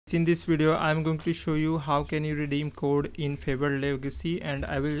In this video I'm going to show you how can you redeem code in Fabled Legacy, and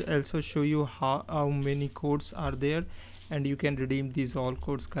I will also show you how many codes are there and you can redeem these all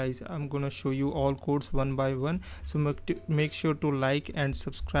codes. Guys, I'm gonna show you all codes one by one, so make sure to like and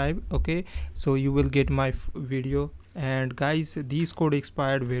subscribe, okay, so you will get my video. And guys, these code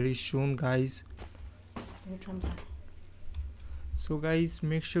expired very soon, guys. So guys,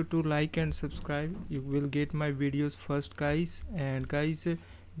 make sure to like and subscribe, you will get my videos first, guys. And guys,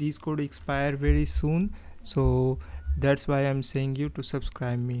 these code expire very soon, so that's why I'm saying you to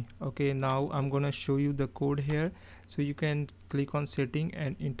subscribe me. Okay, now I'm gonna show you the code here, so you can click on setting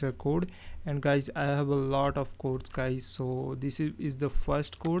and enter code. And guys, I have a lot of codes, guys, so this is the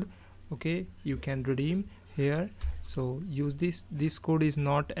first code. Okay, you can redeem here, so use this code is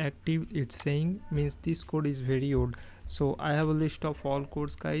not active, it's saying, means this code is very old. So I have a list of all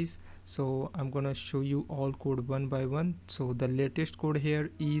codes, guys, so I'm gonna show you all code one by one. So the latest code here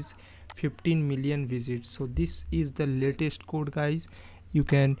is 15 million visits, so this is the latest code, guys. You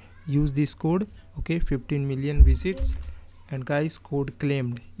can use this code, okay, 15 million visits. And guys, code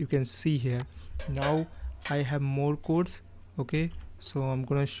claimed, you can see here. Now I have more codes, okay, so I'm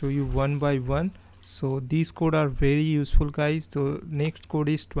gonna show you one by one. So these code are very useful, guys. So next code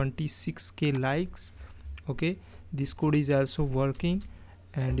is 26k likes, okay, this code is also working,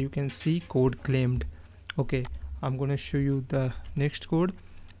 and you can see code claimed. Okay, I'm gonna show you the next code.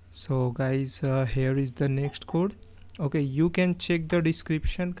 So guys, here is the next code. Okay, you can check the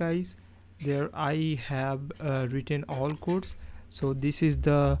description, guys, there I have written all codes. So this is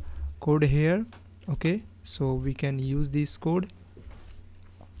the code here, okay, so we can use this code.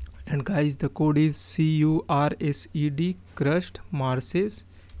 And guys, the code is CURSED, crushed marshes.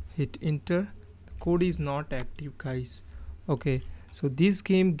 Hit enter. The code is not active, guys. Okay, so this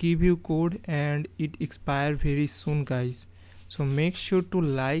game give you code and it expire very soon, guys. So make sure to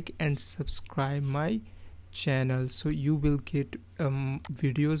like and subscribe my channel, so you will get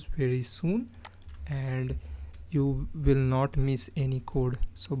videos very soon and you will not miss any code.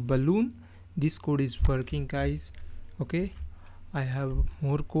 So balloon, this code is working, guys. Okay, I have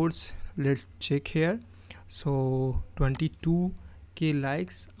more codes, let's check here. So 22k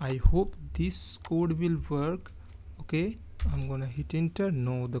likes, I hope this code will work. Okay, I'm gonna hit enter.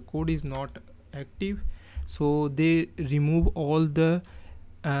 No, the code is not active, so they remove all the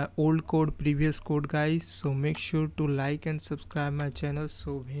old code, previous code, guys. So make sure to like and subscribe my channel,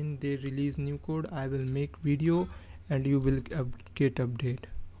 so when they release new code I will make video and you will get update.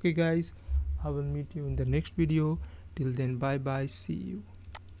 Okay guys, I will meet you in the next video. Till then, bye bye, see you.